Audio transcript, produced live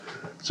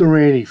It's a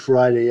rainy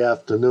Friday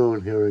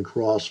afternoon here in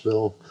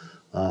Crossville.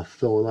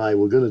 Phil and I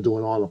were going to do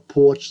it on a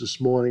porch this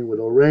morning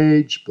with a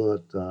rage,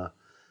 but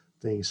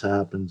things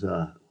happened.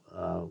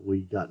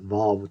 We got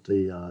involved with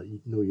the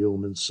New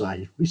Human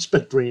site. We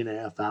spent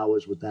 3.5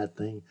 hours with that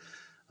thing.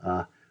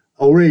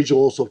 Rage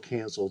also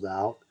canceled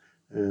out,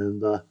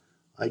 and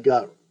I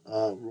got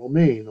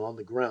Romain on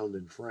the ground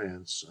in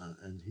France,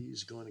 and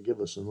he's going to give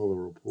us another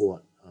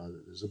report.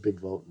 There's a big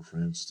vote in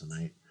France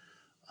tonight.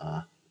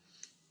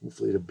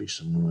 Hopefully there'll be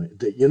some right.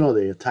 They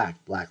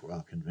attacked Black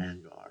Rock and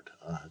Vanguard.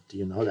 Do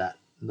you know that?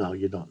 No,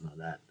 you don't know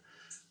that.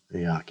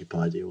 They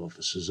occupied the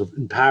offices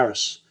in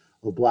Paris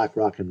of Black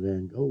Rock and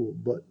Vanguard. Oh,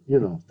 but,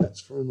 that's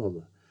for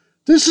another.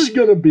 This is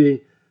going to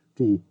be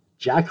the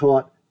Jack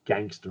Hart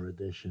Gangster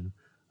Edition.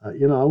 I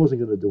wasn't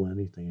going to do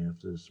anything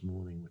after this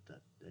morning with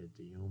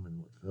the human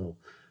with Phil.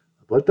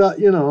 But,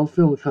 I'm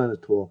feeling kind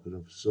of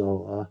talkative.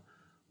 So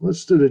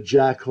let's do the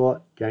Jack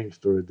Hart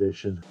Gangster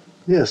Edition.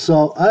 Yeah,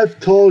 so I've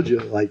told you,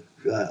 I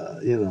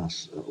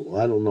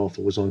don't know if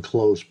it was on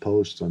closed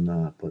post or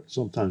not, but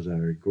sometimes I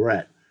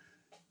regret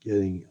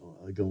going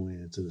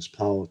into this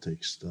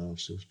politics stuff.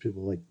 So there's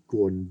people like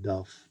Gordon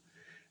Duff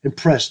and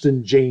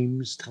Preston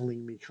James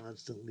telling me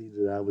constantly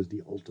that I was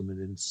the ultimate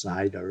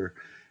insider.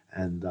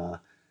 And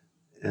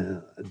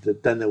then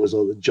there was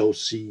Joe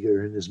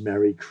Seeger and his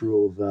merry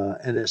crew of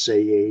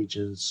NSA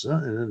agents.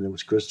 And then there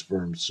was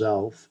Christopher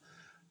himself,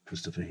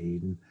 Christopher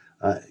Hayden.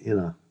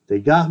 They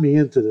got me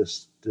into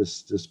this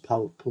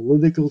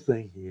political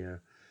thing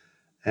here.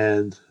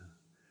 And,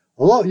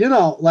 although,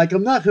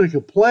 I'm not going to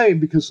complain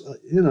because,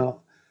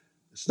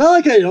 it's not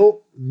like I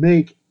don't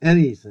make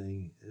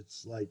anything.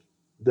 It's like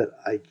that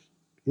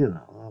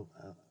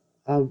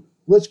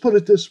let's put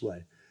it this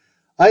way.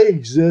 I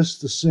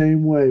exist the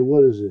same way.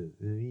 What is it?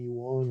 An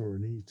E1 or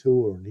an E2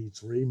 or an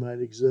E3 might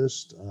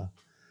exist.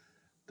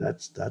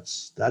 That's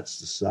the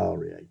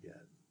salary I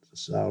get. The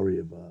salary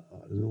of an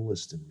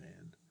enlisted man.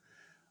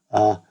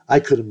 I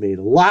could have made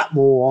a lot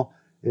more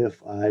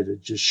if I'd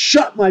have just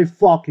shut my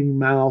fucking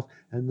mouth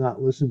and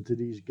not listened to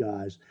these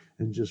guys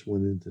and just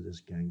went into this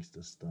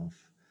gangster stuff.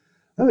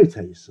 Let me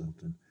tell you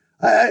something.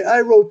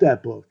 I wrote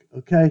that book,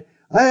 okay?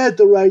 I had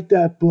to write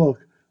that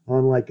book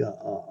on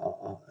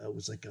it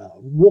was like a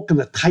walking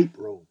a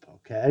tightrope,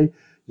 okay?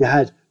 You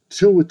had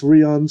 2 or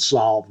 3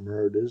 unsolved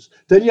murders.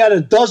 Then you had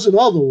a dozen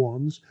other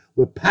ones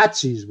where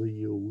patsies were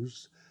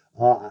used.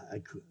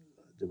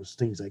 There was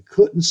things I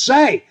couldn't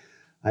say.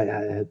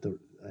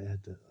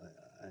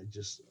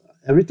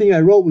 Everything I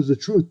wrote was the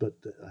truth, but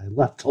I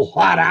left a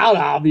lot out,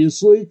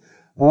 obviously.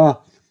 I'm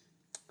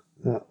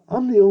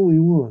the only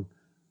one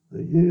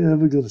that you're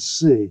ever going to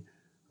see,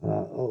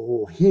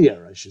 or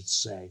hear, I should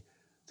say.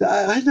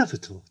 I never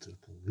talked to the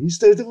police.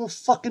 They were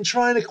fucking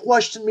trying to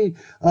question me.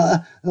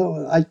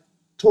 I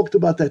talked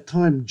about that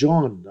time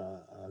John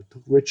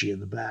took Richie in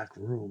the back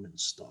room and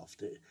stuff.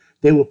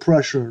 They were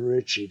pressuring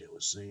Richie. They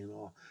were saying,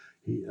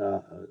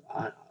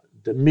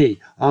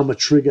 I'm a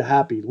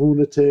trigger-happy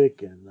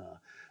lunatic, and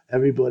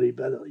everybody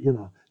better,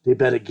 they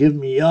better give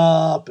me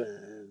up.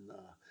 And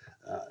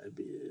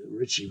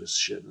Richie was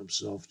shitting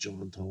himself.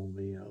 John told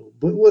me,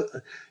 but what,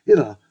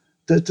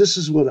 this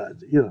is what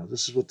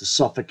the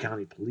Suffolk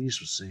County Police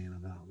was saying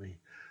about me.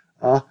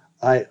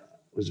 I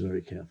was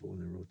very careful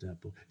when I wrote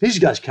that book. These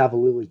guys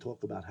cavalierly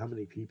talk about how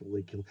many people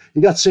they killed.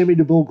 You got Sammy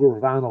DeBill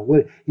Gravano.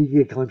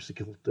 He claims to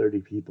kill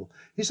 30 people.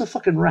 He's a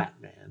fucking rat,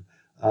 man.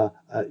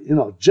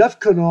 Jeff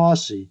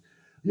Canarsie.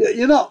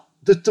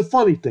 The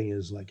funny thing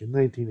is, like in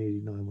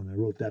 1989 when I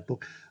wrote that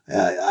book,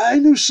 I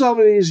knew some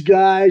of these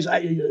guys.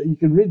 You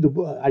can read the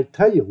book. I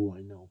tell you who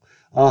I know.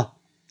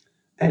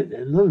 And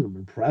none of them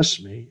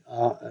impressed me.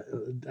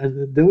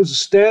 And there was a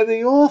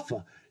standing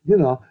offer.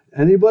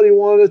 Anybody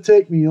want to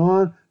take me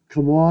on?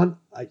 Come on.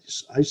 I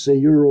say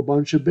you're a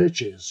bunch of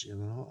bitches.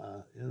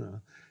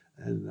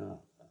 And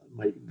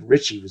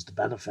Richie was the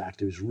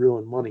benefactor. He was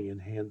reeling money in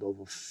hand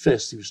over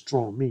fist. He was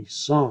throwing me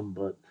some,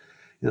 but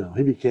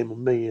he became a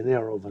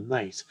millionaire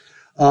overnight.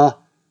 And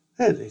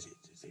they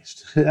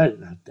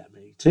didn't have that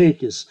many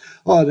takers.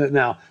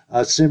 Now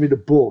Sammy the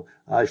Bull.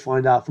 I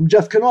find out from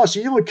Jeff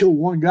Canarsie, he only killed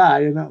one guy,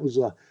 and that was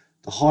a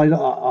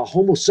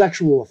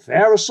homosexual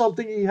affair or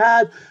something he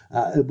had.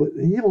 But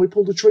he only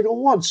pulled the trigger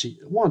once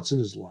in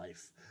his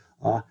life.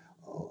 A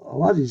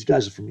lot of these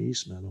guys are from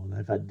East Meadow, and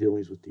I've had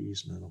dealings with the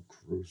East Meadow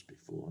crews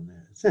before.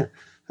 And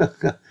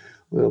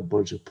what a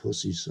bunch of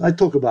pussies. I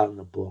talk about it in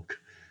the book.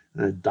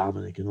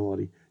 Dominic and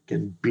Audie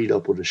getting beat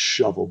up with a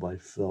shovel by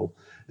Phil.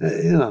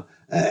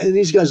 And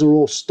these guys are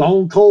all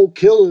stone cold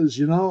killers,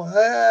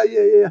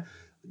 Yeah.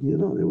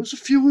 There was a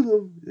few of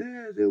them.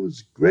 Yeah, there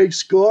was Greg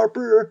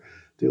Scarper.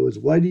 There was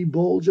Whitey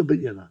Bulger. But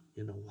you know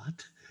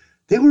what?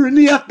 They were in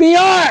the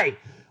FBI.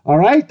 All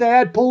right? They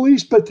had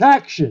police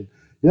protection.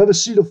 You ever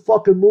see the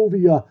fucking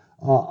movie,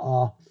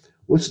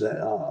 what's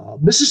that?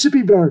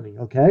 Mississippi Burning,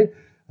 okay?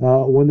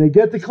 When they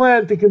get the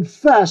Klan to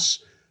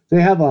confess,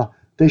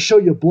 they show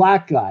you a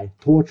black guy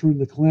torturing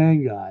the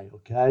Klan guy,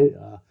 okay?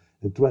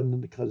 And threatening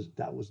because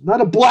that was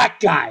not a black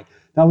guy.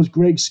 That was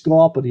Greg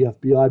Scarpa. The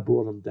FBI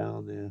brought him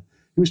down there.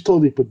 He was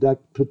totally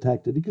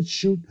protected. He could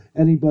shoot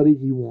anybody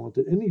he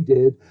wanted, and he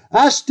did.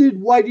 As did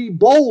Whitey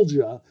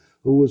Bulger,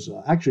 who was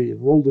actually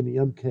enrolled in the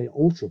MK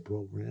Ultra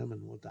program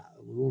and was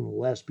one of the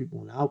last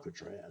people in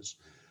Alcatraz.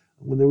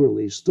 When they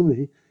released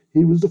him,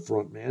 he was the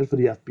front man for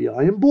the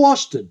FBI in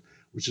Boston,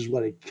 which is why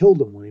they killed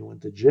him when he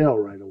went to jail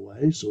right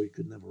away, so he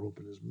could never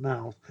open his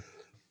mouth.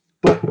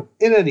 But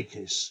in any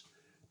case,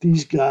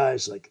 these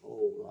guys like,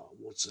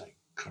 what's that?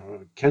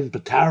 Ken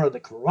Patara, the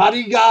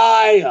karate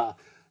guy.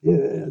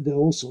 Yeah, they're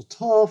also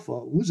tough.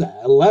 Who's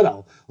that?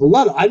 Leto.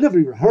 I never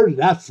even heard of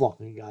that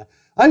fucking guy.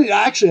 I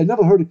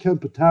never heard of Ken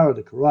Patara,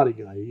 the karate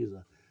guy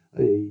either.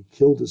 He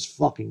killed his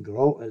fucking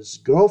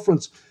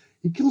girlfriend's.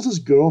 He killed his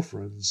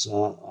girlfriend's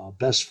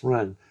best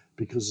friend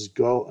because his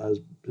girl,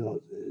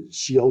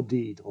 she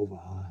OD'd over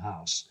her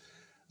house.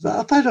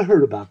 If I'd have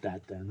heard about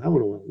that then, I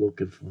would have went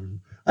looking for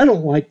him. I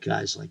don't like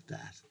guys like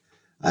that.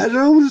 I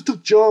would have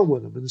took John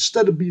with him.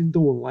 Instead of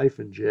doing life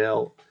in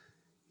jail,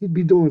 he'd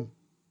be doing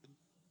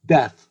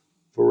death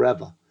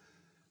forever.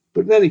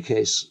 But in any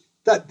case,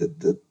 I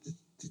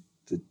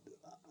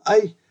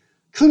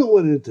could have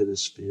went into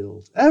this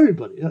field.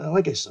 Everybody,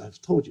 like I said,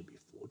 I've told you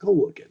before, go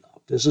look it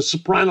up. There's a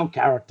Soprano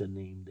character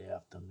named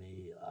after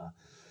me.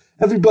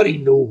 Everybody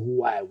knew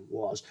who I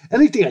was.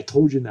 Anything I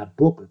told you in that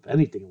book, if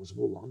anything, it was a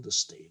little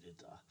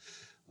understated.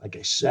 Like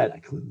I said, I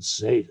couldn't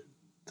say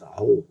the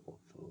whole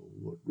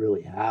what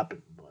really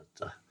happened, but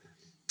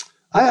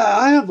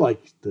I have a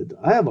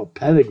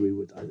pedigree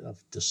with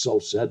the so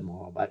said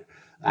mob.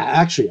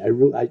 I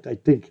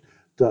think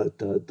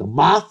the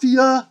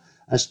mafia,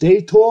 as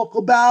they talk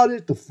about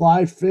it, the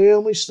five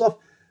family stuff,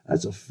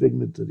 that's a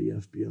figment of the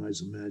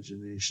FBI's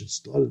imagination,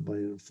 started by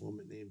an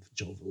informant named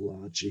Joe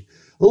Valachi.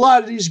 A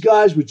lot of these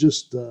guys were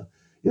just,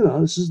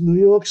 this is New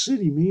York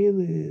City,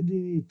 man.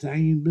 The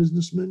Italian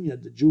businessmen, you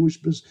had the Jewish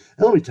business.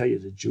 And let me tell you,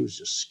 the Jews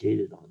just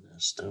skated on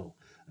this, too.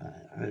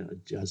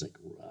 Guys like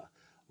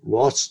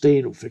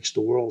Rothstein, who fixed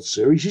the World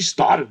Series, he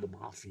started the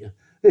mafia.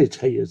 They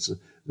tell you it's an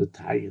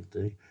Italian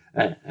thing.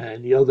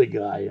 And the other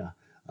guy,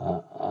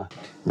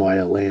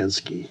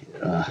 Myalansky.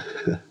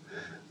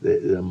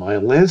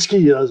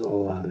 Myalansky,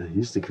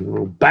 he's the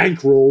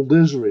bankrolled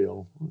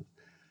Israel.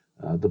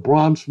 The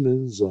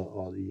Brahmsmans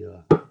are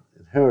the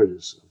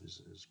inheritors of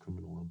his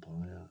criminal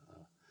empire.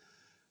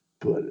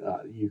 But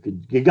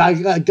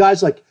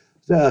guys like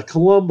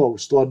Colombo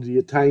started the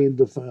Italian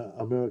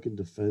American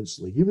Defense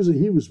League. He was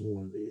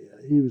one.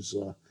 He was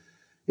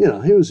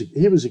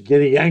a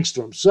giddy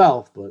gangster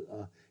himself, but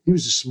he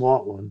was a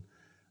smart one,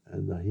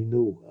 and he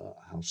knew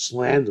how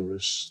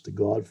slanderous the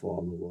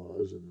Godfather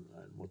was and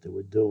what they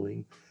were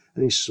doing,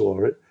 and he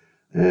saw it,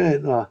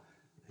 and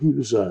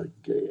he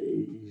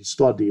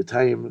started the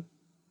Italian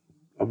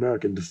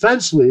American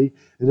Defense League,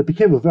 and it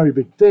became a very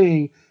big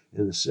thing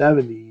in the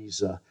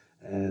 70s,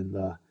 and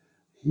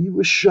he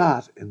was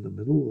shot in the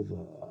middle of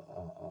a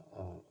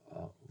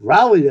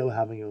rally they were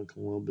having on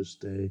Columbus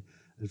Day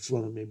in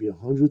front of maybe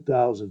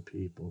 100,000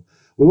 people,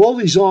 with all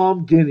these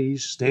armed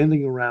guineas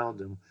standing around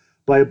him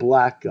by a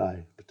black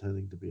guy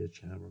pretending to be a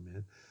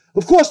cameraman.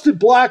 Of course, the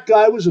black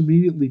guy was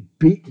immediately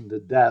beaten to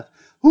death.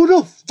 Who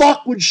the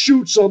fuck would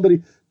shoot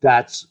somebody?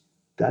 That's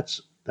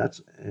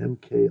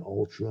MK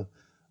Ultra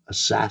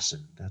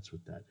assassin. That's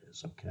what that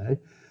is, okay?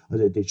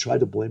 They tried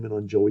to blame it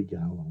on Joey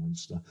Gallo and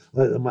stuff.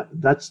 My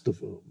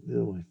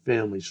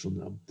family's from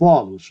my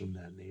father was from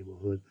that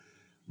neighborhood.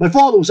 My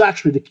father was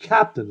actually the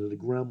captain of the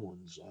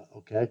Gremlins,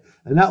 okay?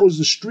 And that was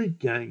the street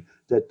gang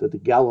that the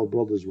Gallo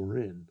brothers were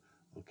in,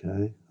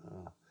 okay?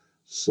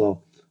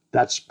 So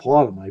that's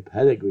part of my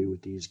pedigree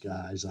with these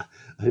guys.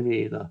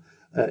 When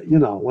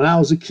I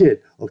was a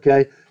kid,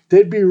 okay,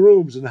 there'd be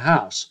rooms in the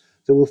house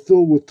that were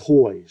filled with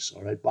toys,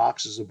 all right,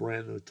 boxes of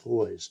brand new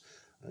toys,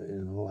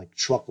 like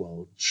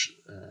truckloads.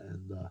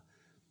 And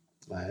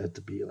I had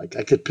to be like,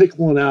 I could pick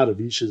one out of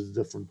each of the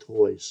different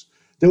toys.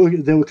 They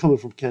were coming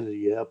from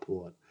Kennedy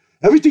Airport.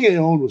 Everything I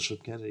owned was from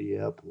Kennedy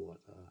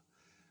Airport.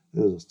 It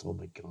was told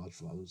my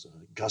godfathers,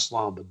 Gus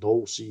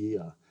Lombardozzi.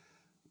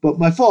 But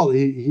my father,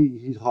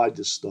 he'd hide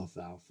this stuff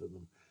out for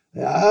them.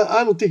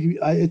 I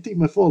think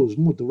my father was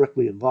more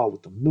directly involved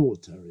with the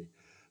military.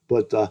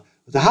 But the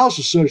house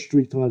was searched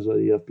 3 times by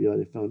the FBI.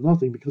 They found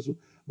nothing because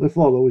my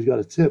father always got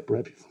a tip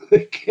right before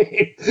they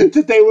came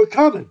that they were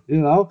coming,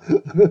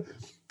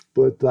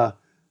 But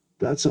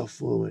that's how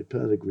far my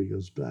pedigree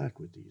goes back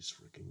with these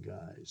freaking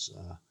guys.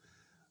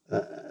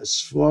 As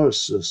far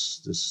as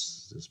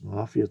this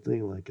mafia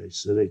thing, like I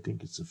said, I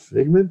think it's a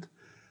figment.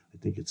 I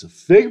think it's a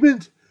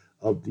figment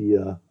of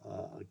the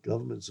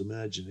government's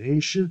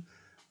imagination.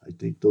 I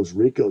think those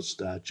RICO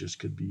statutes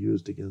could be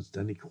used against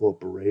any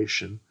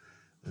corporation.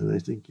 And I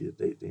think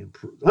they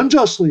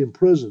unjustly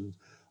imprisoned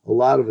a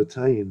lot of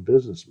Italian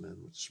businessmen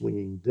with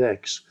swinging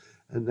dicks.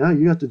 And now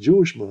you got the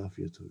Jewish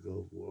mafia to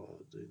go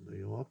in New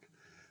York.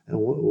 And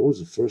what was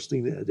the first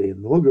thing they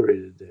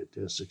inaugurated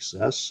their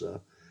success?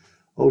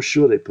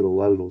 Sure, they put a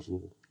lot of those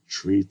little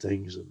tree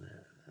things in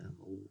there and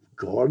little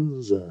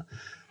gardens.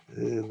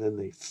 And then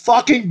they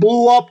fucking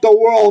blew up the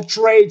World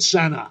Trade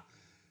Center.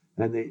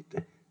 And they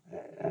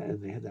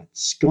had that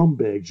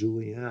scumbag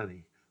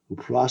Giuliani, who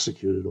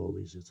prosecuted all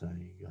these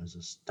Italian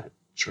guys. That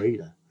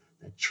traitor.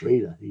 That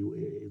traitor. He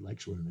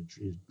likes wearing a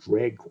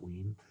drag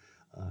queen.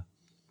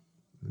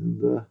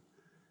 And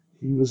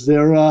he was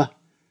their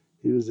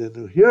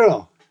new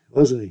hero,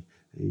 wasn't he?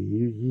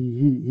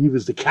 He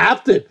was the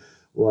captain.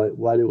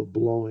 Why they were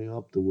blowing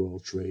up the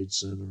World Trade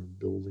Center and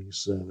Building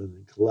 7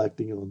 and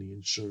collecting on the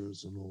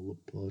insurance and all the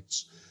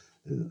puts.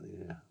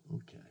 Yeah,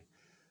 okay.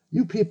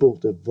 You people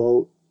that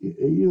vote,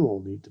 you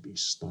all need to be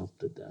stomped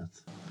to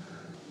death.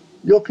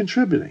 You're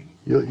contributing.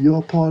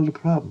 You're part of the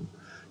problem.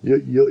 You're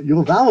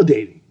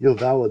validating. You're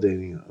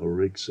validating a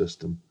rigged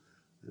system.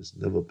 There's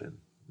never been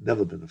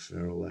a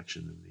fair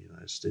election in the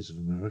United States of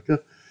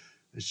America.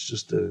 It's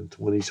just that in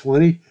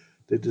 2020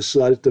 they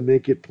decided to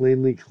make it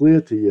plainly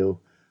clear to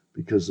you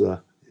because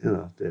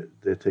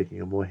they're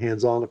taking a more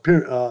hands-on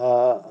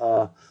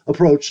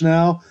approach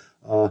now.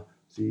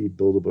 The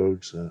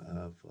Bilderbergs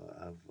have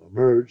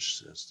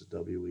emerged as the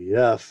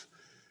WEF,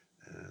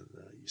 and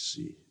you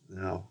see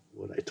now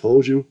what I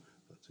told you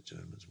about the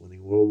Germans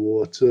winning World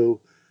War II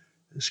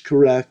is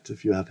correct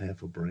if you have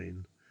half a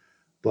brain.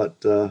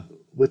 But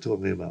we're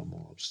talking about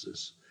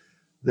mobsters.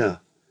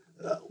 Now,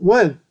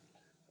 when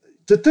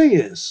the thing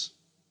is,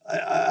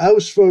 I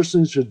was first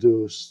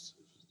introduced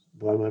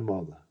by my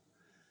mother,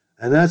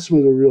 and that's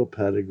where the real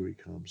pedigree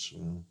comes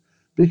from.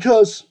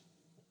 Because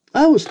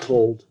I was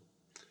told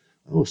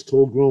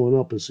growing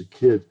up as a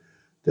kid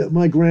that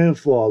my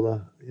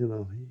grandfather,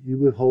 he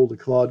would hold a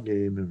card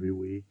game every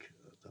week.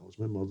 That was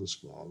my mother's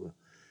father.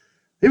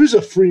 He was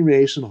a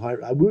Freemason.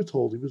 We were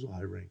told he was a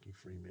high-ranking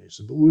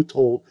Freemason, but we were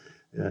told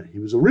he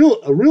was a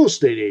real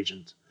estate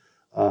agent.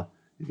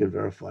 You can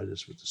verify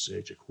this with the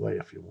Sage Quay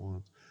if you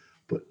want,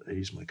 but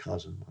he's my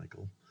cousin,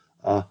 Michael.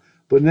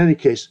 But in any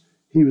case,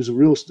 he was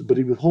but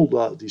he would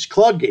hold these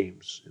card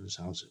games in his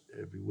house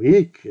every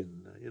week,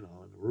 and in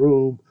the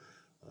room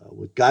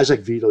with guys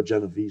like Vito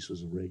Genovese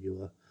was a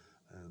regular,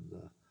 and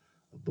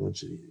a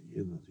bunch of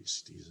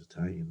these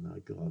Italian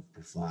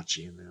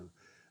Profaci and them,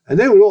 and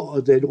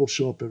they'd all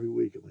show up every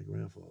week at my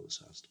grandfather's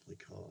house to play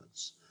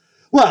cards.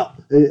 Well,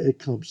 it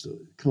comes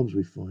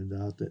we find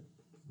out that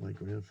my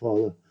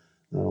grandfather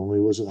not only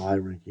was a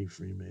high-ranking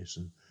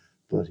Freemason,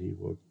 but he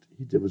was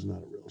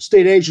not a real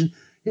estate agent.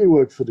 He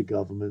worked for the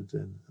government,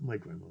 and my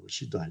grandmother,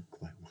 she died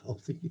quite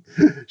wealthy.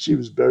 She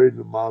was buried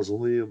in a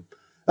mausoleum.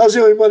 That was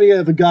the only money I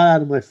ever got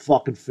out of my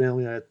fucking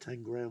family. I had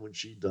 10 grand when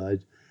she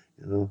died,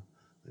 all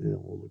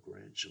the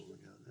grandchildren,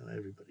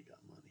 everybody got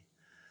money.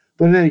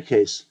 But in any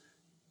case,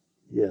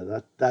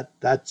 yeah,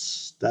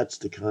 that's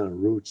the kind of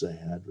roots I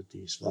had with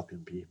these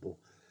fucking people.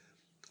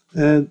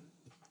 And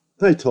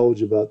I told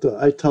you about that.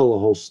 I tell the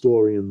whole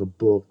story in the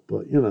book,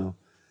 but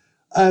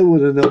I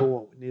would have never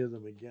went near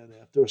them again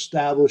after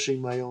establishing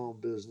my own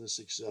business.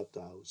 Except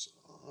I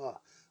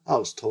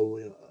was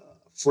totally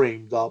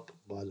framed up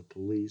by the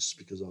police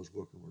because I was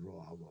working with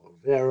Raul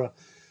Rivera.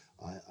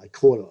 I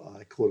caught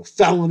a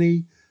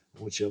felony.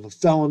 Once you have a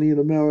felony in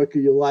America,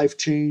 your life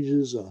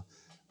changes,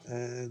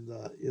 and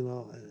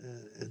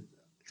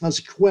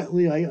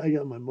consequently, I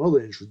got my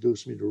mother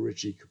introduced me to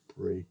Richie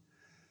Capri.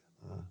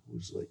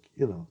 Who's like,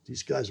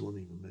 these guys won't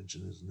even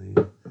mention his name.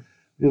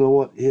 You know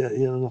what? He had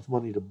enough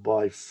money to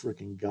buy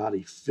frickin'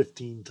 Gotti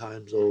 15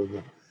 times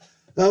over.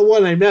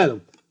 When I met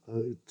him,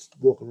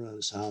 walking around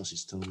his house,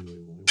 he's telling me he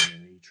wanted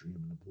an atrium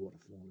and a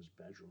waterfront in his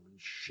bedroom and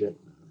shit.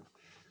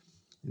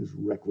 He was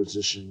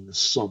requisitioning the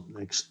sump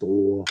next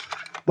door.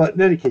 But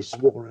in any case,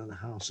 he's walking around the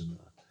house, and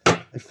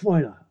I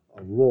find a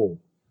roll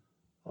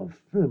of,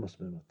 it must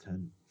have been about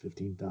 $10,000,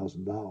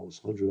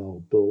 $15,000,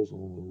 $100 bills on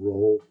a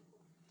roll.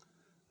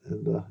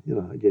 And,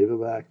 I gave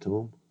it back to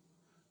him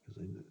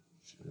because I knew,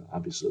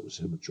 obviously it was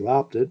him who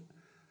dropped it.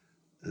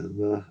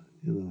 And,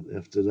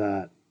 after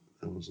that,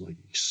 I was like,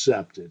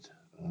 accepted.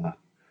 I'm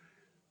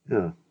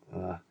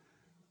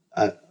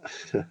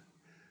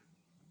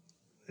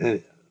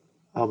an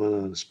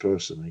honest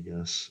person, I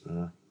guess.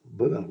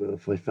 But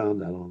if I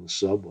found that on the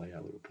subway, I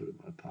would have put it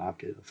in my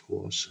pocket, of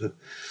course.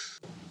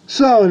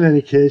 So, in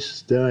any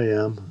case, there I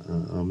am.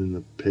 I'm in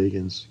the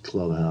Pagans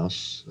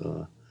Clubhouse,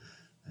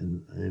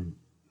 and I'm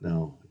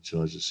now in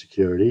charge of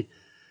security.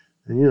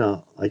 And,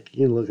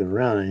 looking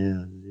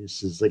around,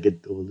 it's like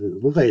it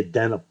looked like a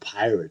den of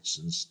pirates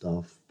and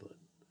stuff. But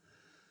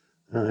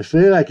I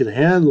figured I could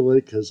handle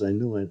it because I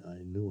knew I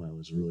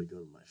was really good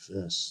with my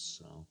fists.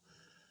 So,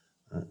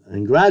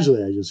 and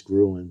gradually I just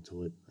grew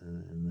into it,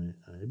 and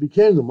I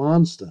became the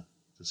monster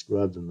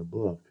described in the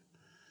book.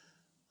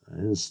 I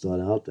didn't start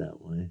out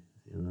that way,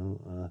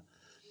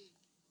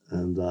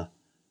 and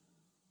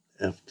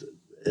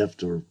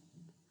after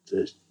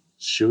the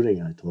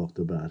shooting I talked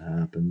about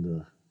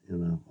happened,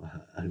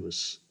 I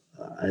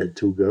had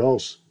two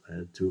girls. I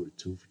had two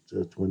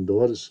twin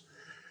daughters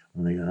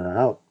when I got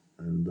out,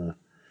 and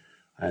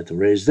I had to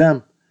raise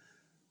them.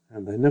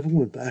 And I never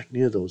went back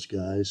near those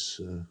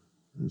guys.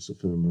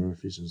 Except for the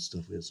Murphys and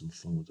stuff. We had some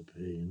fun with the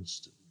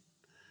Pagans.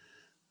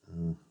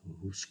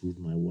 Who screwed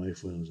my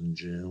wife when I was in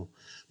jail.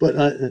 But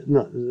I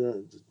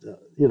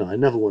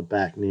never went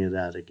back near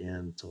that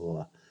again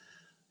until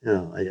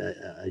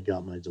I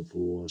got my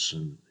divorce,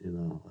 and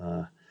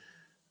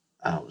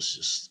I was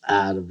just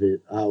out of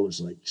it. I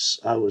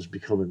was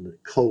becoming a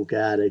coke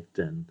addict,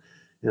 and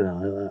you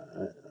know,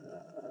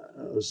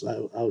 I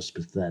was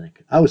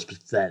pathetic. I was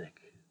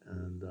pathetic,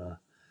 and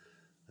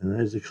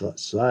I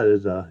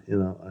decided,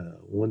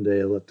 one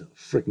day I let the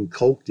freaking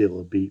coke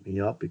dealer beat me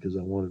up because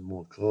I wanted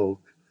more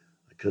coke.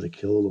 I could have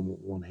killed him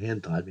with one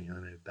hand tied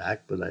behind my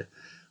back, but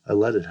I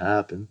let it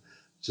happen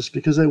just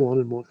because I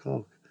wanted more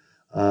coke.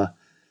 Uh,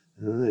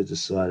 and then I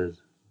decided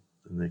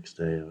the next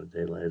day or a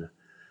day later,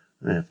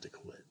 I have to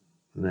quit.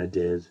 And I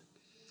did.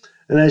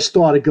 And I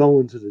started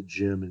going to the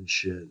gym and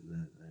shit.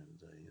 And I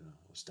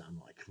was down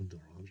to like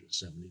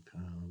 170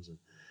 pounds.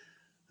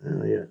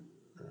 And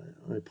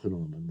I put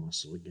on my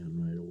muscle again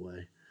right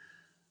away.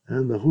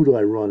 And who do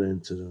I run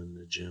into in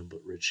the gym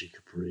but Richie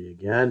Capri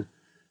again?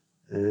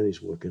 And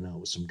he's working out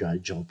with some guy,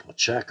 Joe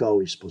Pacheco.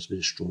 He's supposed to be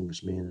the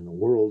strongest man in the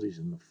world. He's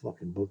in the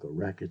fucking book of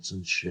records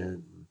and shit.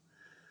 And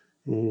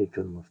he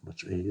couldn't lift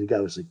much. The guy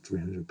was like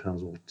 300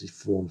 pounds, all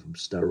deformed from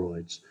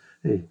steroids.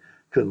 He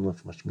couldn't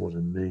lift much more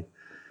than me.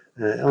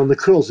 On the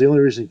curls, the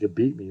only reason he could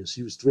beat me is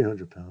he was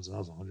 300 pounds and I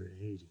was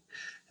 180.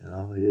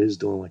 He was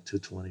doing like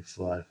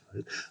 225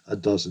 a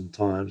dozen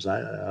times.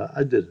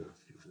 I did it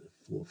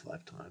 4 or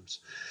 5 times.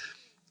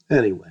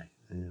 Anyway,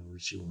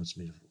 Richie wants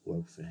me to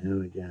work for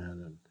him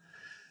again, and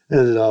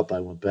ended up I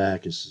went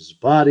back as his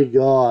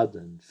bodyguard,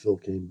 and Phil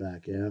came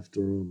back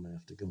after him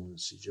after going to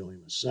see Joey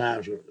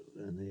Massager,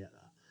 and they had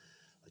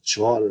a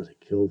charter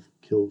to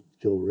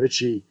kill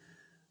Richie,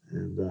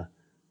 and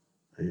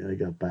I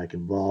got back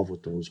involved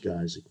with those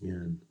guys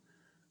again,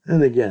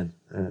 and again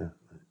I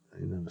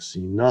never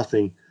seen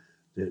nothing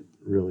that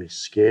really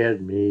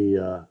scared me,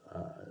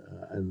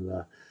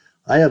 and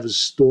I have a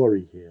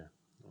story here.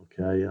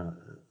 Okay,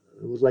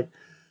 it was like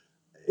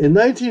in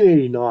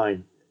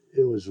 1989.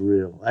 It was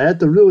real. I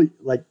had to really,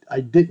 I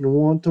didn't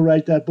want to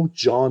write that book.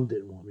 John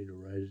didn't want me to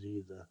write it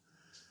either.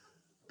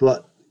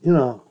 But,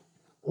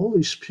 all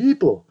these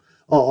people.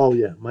 Oh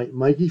yeah,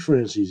 Mikey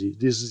Francese.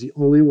 This is the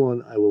only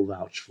one I will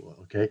vouch for,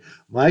 okay?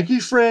 Mikey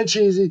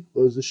Francese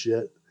was the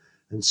shit.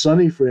 And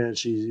Sonny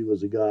Francese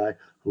was a guy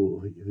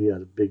who he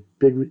had a big,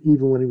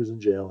 even when he was in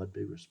jail, had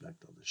big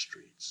respect on the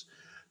streets.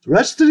 The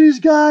rest of these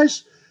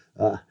guys,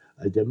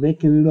 they're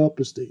making it up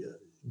as they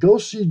go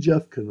see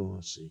Jeff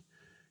Canarsie.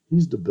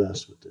 He's the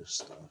best with this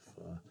stuff.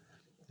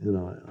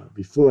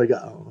 Before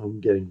I'm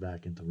getting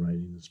back into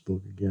writing this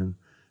book again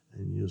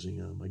and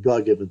using my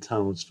God-given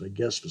talents, I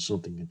guess, for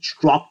something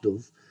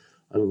instructive.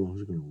 I don't know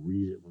who's going to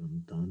read it when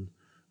I'm done.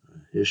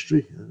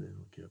 History? They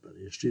don't care about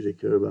history. They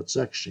care about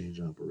sex change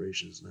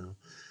operations now.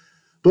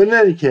 But in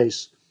any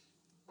case,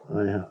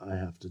 I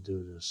have to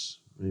do this.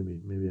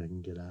 Maybe I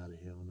can get out of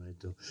here when I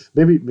do.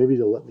 Maybe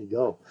they'll let me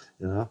go.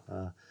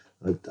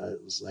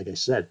 Like I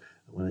said,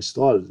 when I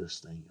started this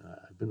thing,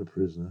 I've been a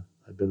prisoner.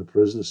 I've been a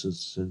prisoner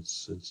since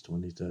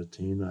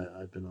 2013.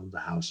 I've been under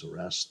house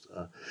arrest.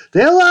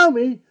 They allow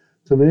me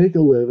to make a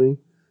living,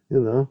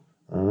 E3,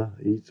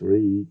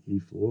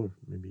 E4,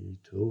 maybe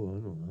E2. I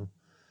don't know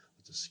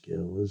what the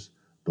scale is.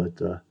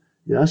 But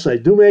yes, I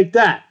do make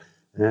that.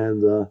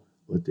 And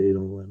but they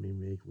don't let me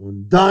make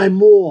one dime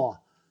more.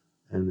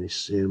 And they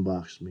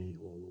sandboxed me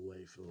all the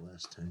way for the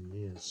last 10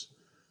 years.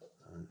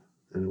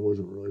 And it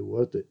wasn't really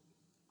worth it.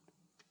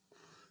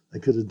 I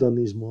could have done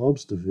these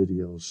mobster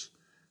videos.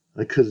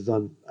 I could have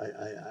done.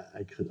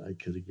 I could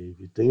have gave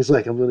you things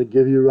like I'm going to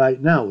give you right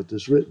now with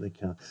this written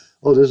account.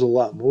 Oh, there's a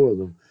lot more of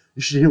them.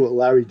 You should hear what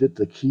Larry did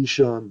to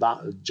Keyshawn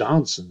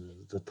Johnson,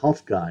 the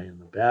tough guy in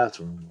the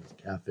bathroom with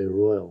Café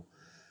Royale.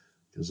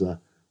 Because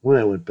when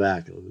I went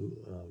back,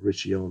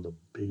 Richie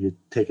he had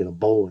taken a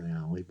bowling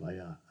alley by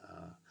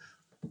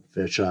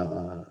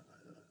Fairchild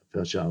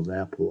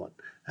Airport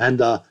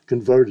and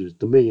converted it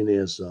to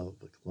Millionaires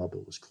Club.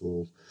 It was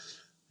called.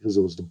 Because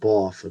it was the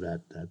bar for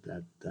that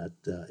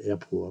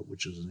airport,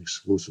 which was an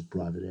exclusive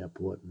private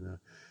airport. And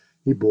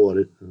he bought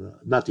it,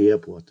 not the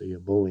airport, the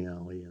bowling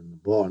alley and the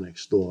bar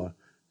next door.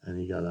 And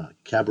he got a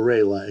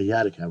cabaret. He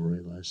had a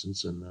cabaret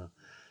license and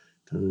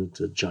turned it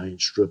into a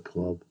giant strip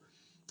club.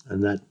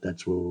 And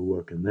that's where we were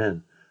working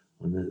then,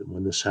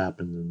 when this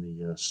happened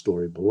in the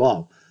story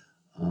below.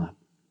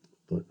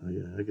 But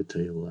I could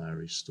tell you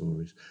Larry's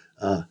stories.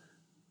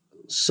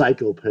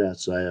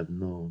 Psychopaths I have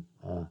known.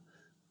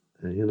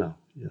 And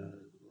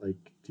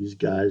like these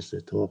guys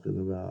they're talking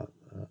about.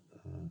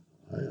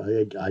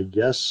 I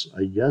guess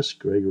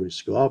Gregory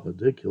Scarpa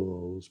did kill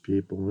all those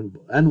people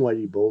and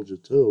Whitey Bulger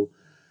too,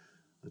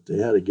 but they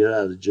had to get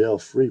out of jail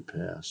free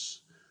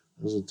pass.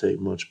 It doesn't take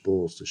much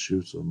balls to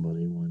shoot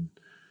somebody when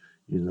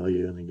you know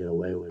you're going to get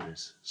away with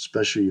this,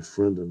 especially your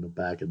friend in the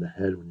back of the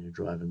head when you're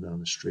driving down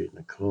the street in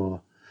a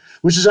car,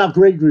 which is how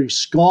Gregory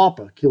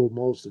Scarpa killed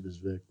most of his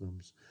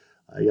victims.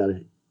 I got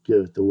to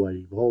give it to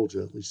Whitey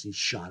Bulger. At least he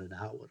shot it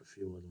out with a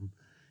few of them,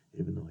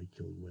 even though he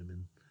killed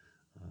women,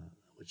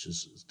 which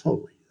is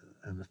totally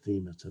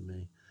anathema to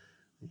me.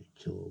 You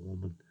kill a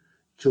woman.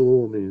 Kill a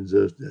woman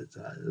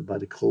by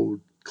the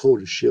code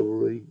of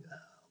chivalry,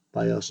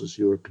 by us as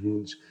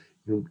Europeans.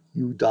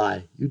 You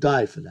die. You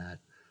die for that,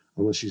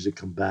 unless she's a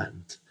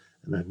combatant.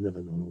 And I've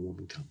never known a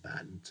woman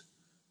combatant.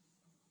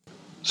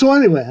 So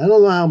anyway, I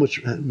don't know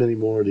many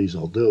more of these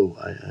I'll do.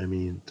 I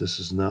mean, this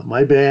is not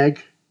my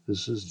bag.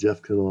 This is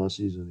Jeff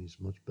Canossi's, and he's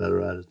much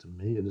better at it than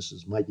me. And this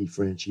is Mikey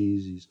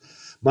Franchise's.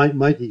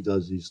 Mikey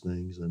does these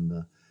things,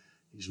 and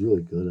he's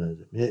really good at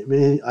it.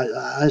 Man,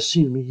 I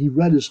seen him. He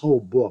read his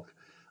whole book.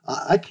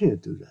 I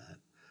can't do that.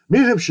 Me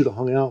and him should have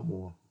hung out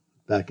more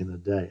back in the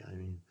day. I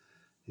mean,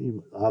 he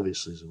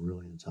obviously is a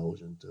really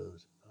intelligent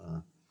dude.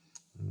 I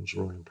was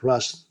really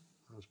impressed.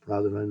 I was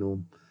proud that I knew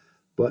him.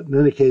 But in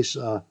any case,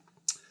 my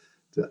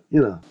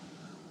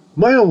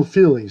own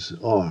feelings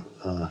are,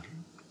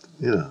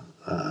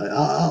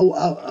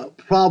 I'm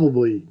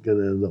probably going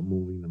to end up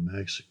moving to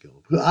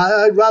Mexico.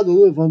 I'd rather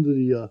live under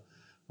the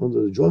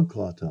drug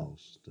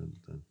cartels than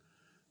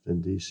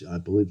D.C. I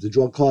believe the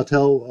drug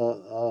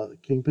cartel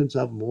kingpins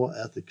have more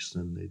ethics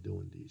than they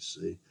do in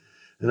D.C.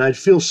 And I'd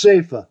feel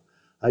safer.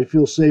 I'd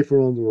feel safer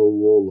under a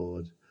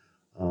warlord.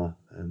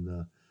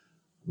 And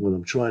what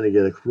I'm trying to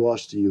get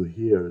across to you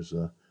here is,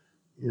 the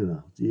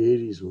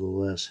 80s were the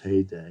last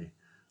heyday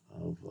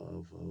of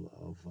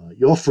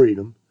your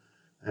freedom,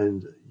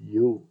 and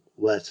you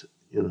let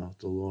the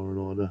law and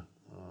order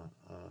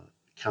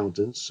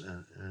accountants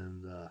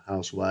and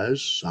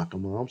housewives, soccer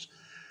moms,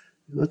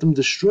 you let them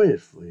destroy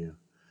it for you.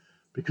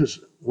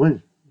 Because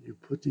when you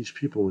put these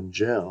people in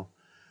jail,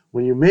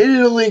 when you made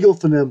it illegal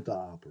for them to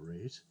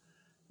operate,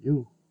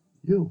 you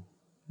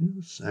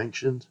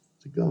sanctioned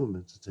the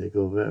government to take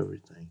over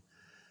everything.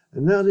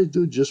 And now they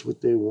do just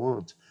what they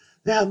want.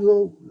 They have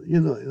no,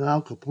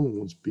 Al Capone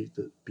once beat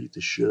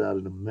the shit out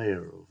of the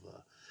mayor of,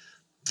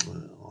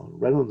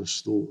 right on the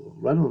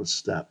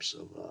steps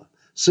of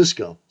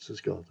Cisco,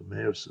 the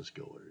mayor of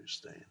Cisco, where he was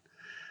staying.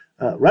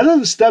 Right on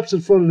the steps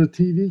in front of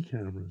the TV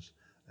cameras.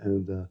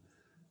 And,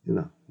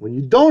 when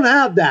you don't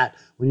have that,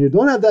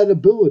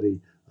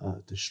 ability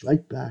to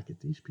strike back at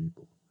these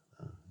people,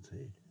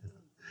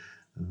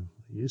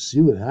 you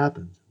see what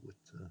happened with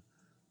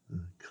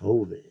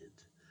COVID.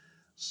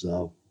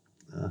 So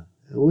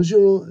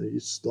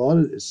it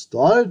started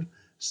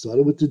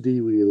with the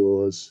DWI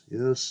laws.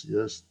 Yes.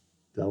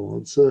 That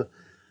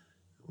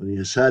when he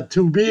has had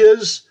 2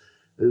 beers,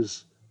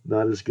 is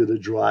not as good a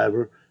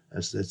driver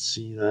as that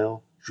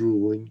senile,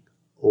 drooling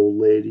old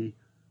lady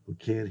who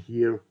can't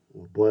hear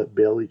or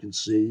barely can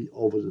see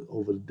over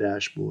the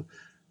dashboard.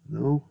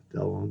 No,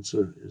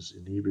 Delonza is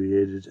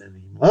inebriated and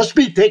he must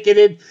be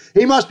ticketed.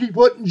 He must be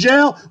put in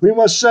jail. We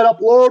must set up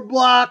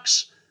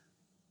roadblocks.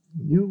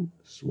 You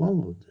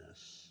swallowed this.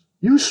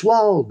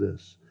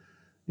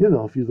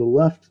 If you'd have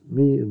left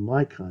me and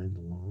my kind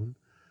alone,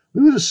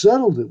 we would have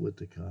settled it with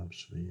the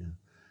cops for you. You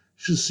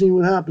should have seen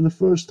what happened the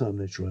first time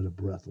they tried to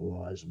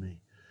breathalyze me.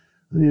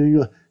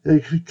 And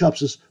the cop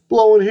says,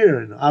 blowing here.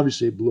 And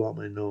obviously he blew out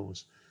my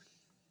nose.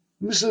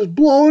 And he says,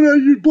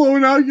 you're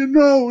blowing out your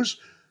nose.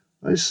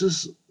 I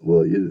says,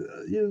 well, you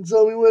didn't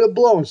tell me where to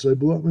blow. So I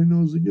blew out my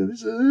nose again. He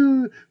said,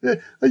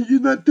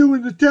 you're not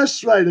doing the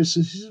tests right. I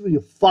said, these are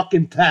your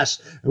fucking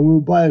tests. And we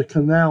were by a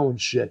canal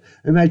and shit.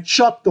 And I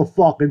chucked the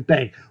fucking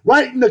thing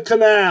right in the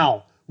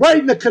canal.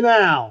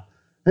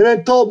 And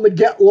then told him to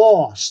get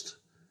lost.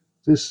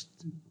 This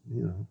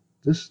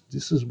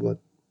is what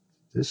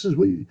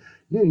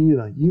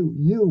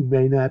you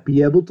may not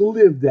be able to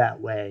live that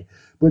way.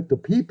 But the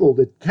people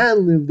that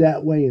can live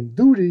that way and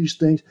do these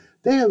things,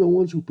 they are the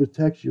ones who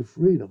protect your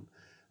freedom.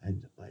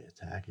 And by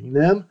attacking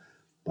them,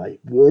 by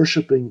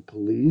worshiping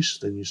police,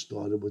 then you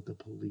started with the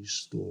police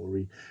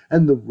story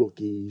and the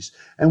rookies.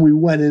 And we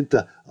went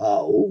into,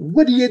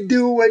 what do you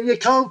do when you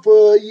come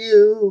for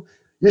you?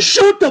 You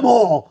shoot them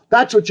all.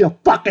 That's what you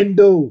fucking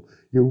do.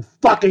 You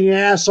fucking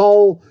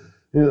asshole.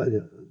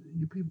 You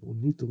people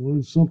need to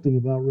learn something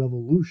about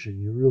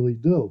revolution. You really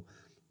do.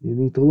 You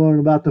need to learn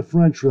about the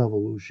French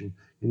Revolution.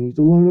 You need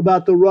to learn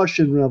about the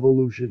Russian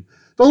Revolution.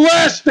 The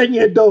last thing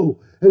you do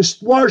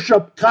is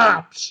worship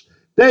cops.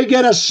 They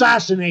get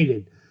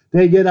assassinated.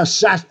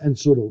 And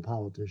so do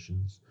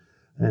politicians.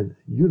 And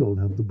you don't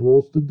have the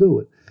balls to do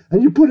it.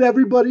 And you put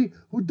everybody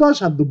who does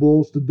have the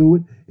balls to do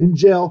it in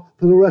jail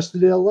for the rest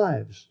of their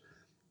lives.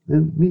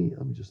 And me,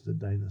 I'm just a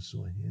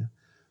dinosaur here.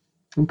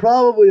 And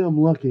probably I'm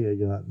lucky I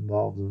got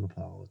involved in the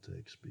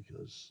politics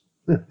because,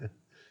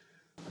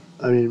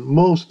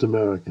 most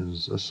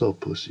Americans are so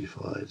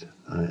pussyfied.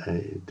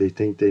 They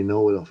think they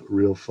know what a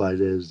real fight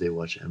is. They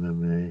watch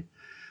MMA.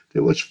 They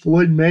watch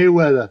Floyd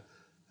Mayweather.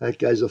 That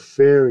guy's a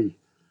fairy.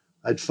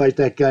 I'd fight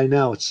that guy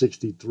now at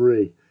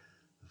 63.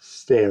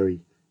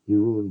 Fairy. He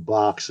ruined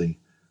boxing.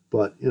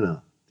 But,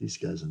 these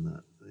guys are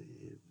not.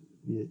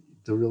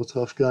 The real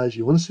tough guys.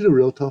 You want to see the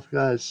real tough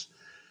guys?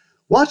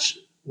 Watch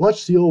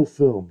the old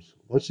films.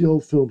 Watch the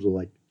old films of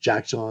like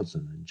Jack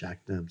Johnson and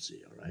Jack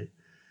Dempsey, all right?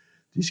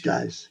 These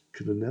guys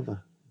could have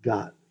never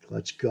got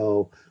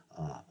Klitschko,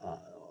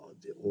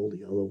 all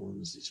the other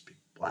ones, these big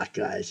black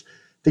guys.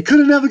 They could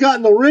have never got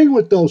in the ring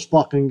with those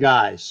fucking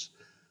guys.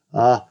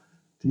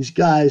 These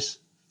guys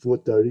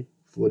fought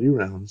 40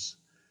 rounds,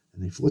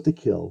 and they fought to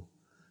kill.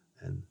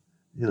 And,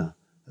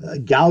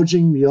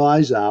 gouging the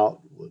eyes out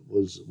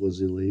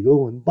was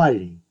illegal, and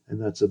biting, and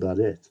that's about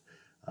it.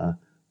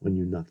 When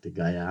you knock the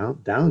guy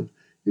down,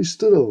 You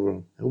stood over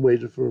him and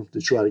waited for him to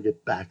try to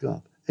get back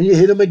up. And you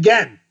hit him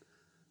again.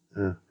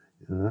 You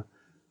know,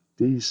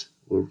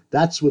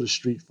 that's what a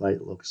street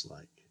fight looks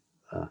like.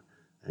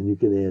 And you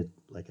can add,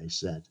 like I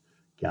said,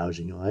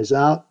 gouging eyes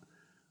out,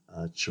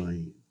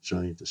 trying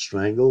to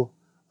strangle,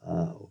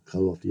 cut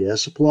off the air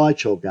supply,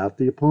 choke out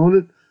the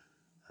opponent,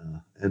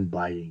 and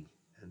biting.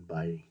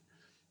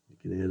 You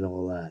can add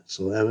all that.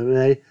 So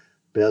MMA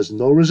bears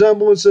no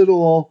resemblance at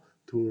all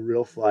to a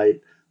real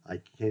fight. I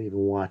can't even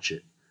watch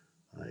it.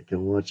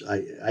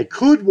 I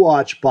could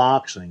watch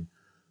boxing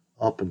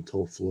up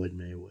until Floyd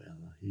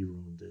Mayweather. He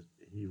ruined it.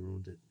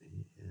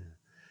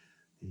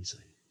 He's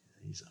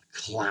a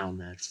clown,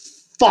 that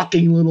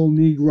fucking little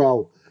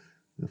Negro.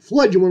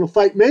 Floyd, you want to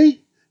fight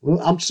me?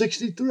 Well, I'm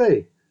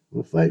 63.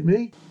 Want to fight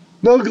me?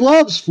 No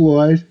gloves,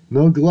 Floyd.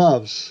 No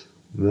gloves.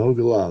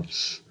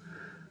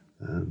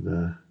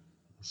 And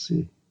let's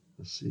see.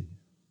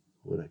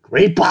 What a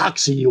great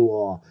boxer you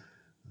are.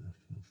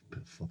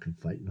 Fucking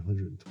fighting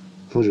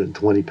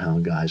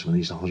 120-pound guys when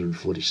he's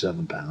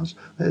 147 pounds.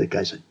 That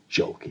guy's a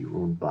joke. He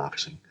ruined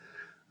boxing.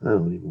 I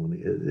don't even want to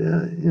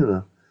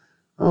get,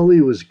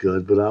 Ali was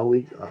good, but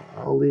Ali,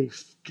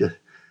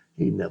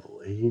 he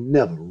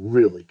never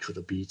really could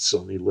have beat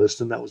Sonny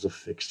Liston. That was a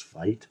fixed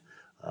fight.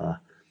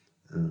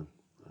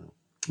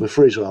 The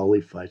Fraser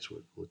Ali fights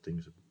were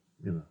things,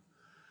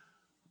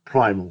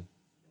 primal,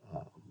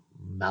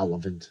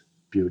 malevolent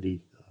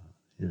beauty.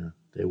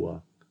 They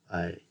were.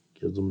 I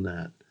give them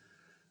that.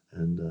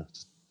 And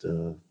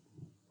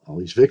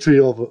Ali's victory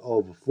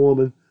over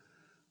Foreman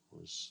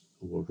was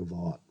a work of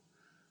art.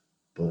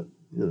 But,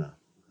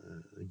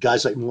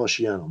 guys like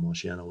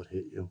Marciano would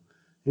hit you.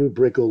 He would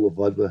break all the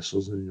blood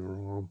vessels in your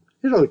arm.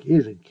 He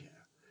didn't care.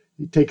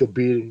 He'd take a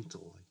beating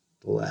till like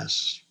the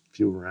last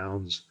few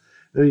rounds.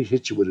 Then he'd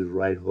hit you with his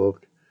right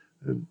hook,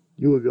 and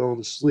you were going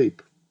to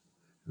sleep.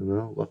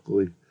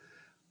 Luckily,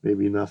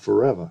 maybe not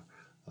forever.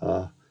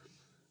 And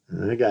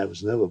that guy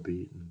was never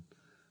beaten.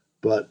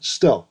 But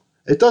still,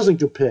 it doesn't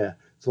compare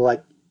to,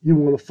 like, you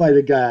want to fight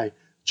a guy.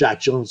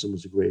 Jack Johnson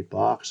was a great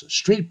boxer,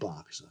 street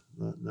boxer,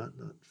 not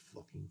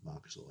fucking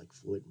boxer like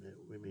Floyd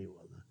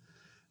Mayweather.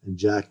 And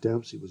Jack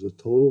Dempsey was a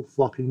total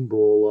fucking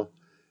brawler.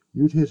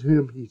 You'd hit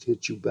him, he'd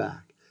hit you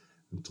back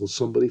until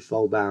somebody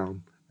fell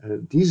down.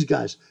 And these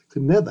guys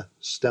could never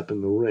step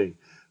in the ring.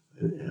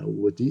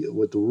 With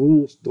the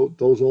rules,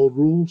 those old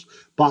rules,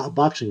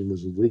 boxing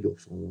was illegal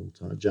for a long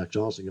time. Jack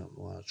Johnson got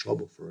in a lot of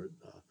trouble for it.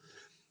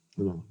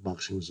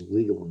 Boxing was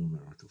illegal in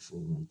America for a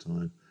long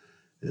time.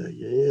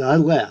 Yeah, I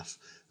laugh.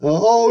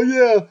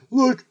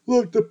 Look,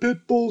 the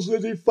pit bulls,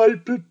 that he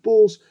fight pit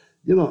bulls.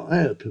 I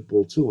had a pit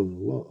bull too, and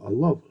I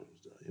love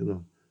it,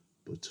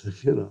 But,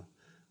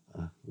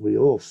 we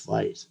all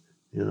fight,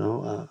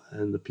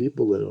 and the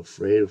people that are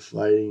afraid of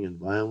fighting and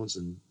violence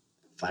and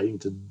fighting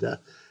to death,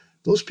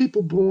 those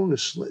people belong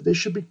as slaves. They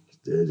should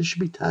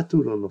be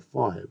tattooed on the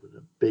forehead with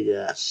a big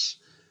S,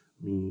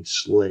 meaning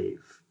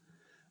slave.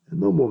 And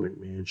no more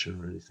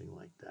McMansion or anything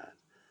like that.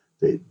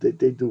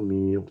 They do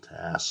menial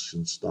tasks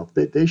and stuff.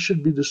 They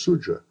should be the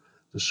Sudra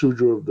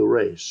of the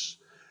race.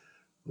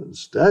 But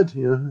instead,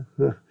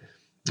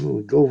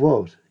 go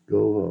vote.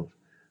 Joe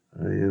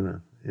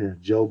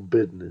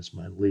Biden is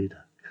my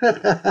leader.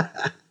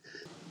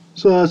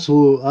 So that's a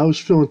little. I was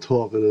feeling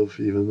talkative,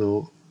 even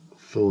though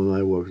Phil and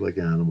I worked like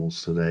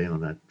animals today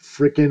on that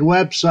freaking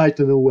website,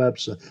 the new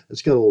website.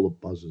 It's got all the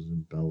buzzers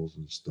and bells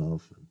and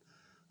stuff, and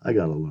I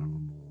got to learn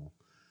them all.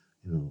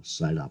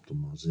 Site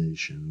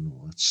optimization and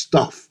all that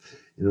stuff.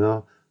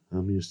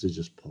 I'm used to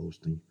just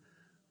posting.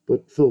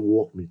 But Phil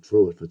walked me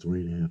through it for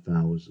 3.5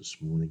 hours this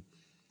morning.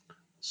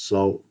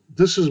 So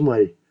this is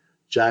my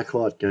Jack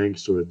Hart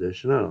Gangster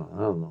edition. I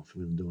don't know if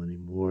I'm going to do any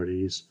more of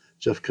these.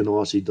 Jeff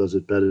Canarsie does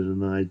it better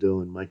than I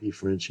do, and Mikey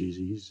French,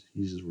 he's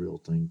his real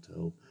thing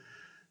too.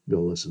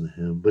 Go listen to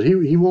him. But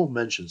he won't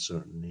mention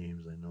certain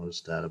names. I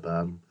noticed that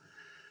about him.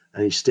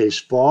 And he stays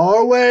far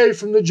away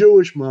from the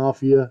Jewish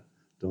mafia.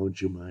 Don't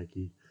you,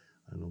 Mikey?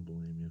 I don't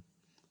blame you.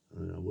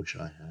 I wish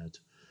I had.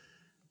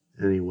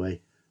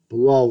 Anyway,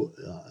 below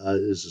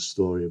is a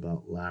story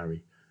about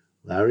Larry.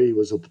 Larry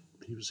was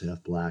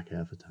half black,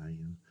 half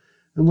Italian.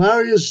 And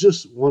Larry is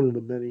just one of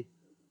the many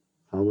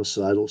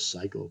homicidal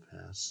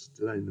psychopaths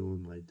that I knew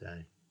in my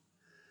day.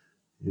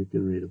 You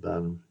can read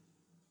about him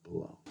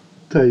below.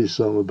 Tell you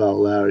something about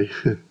Larry.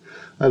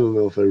 I don't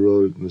know if I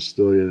wrote it in the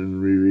story. I didn't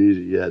reread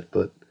it yet,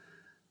 but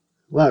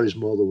Larry's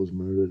mother was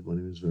murdered when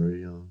he was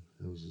very young.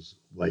 It was his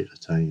white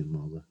Italian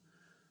mother.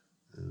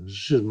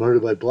 She was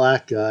murdered by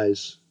black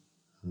guys,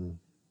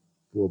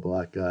 4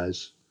 black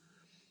guys.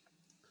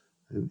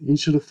 And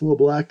each of the 4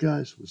 black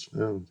guys was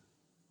found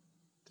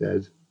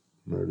dead,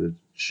 murdered,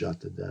 shot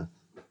to death.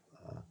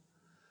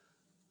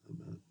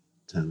 About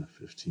 10 or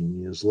 15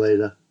 years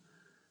later,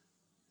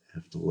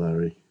 after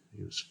Larry,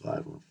 he was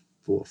 4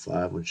 or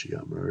 5 when she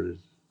got murdered.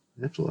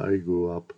 After Larry grew up,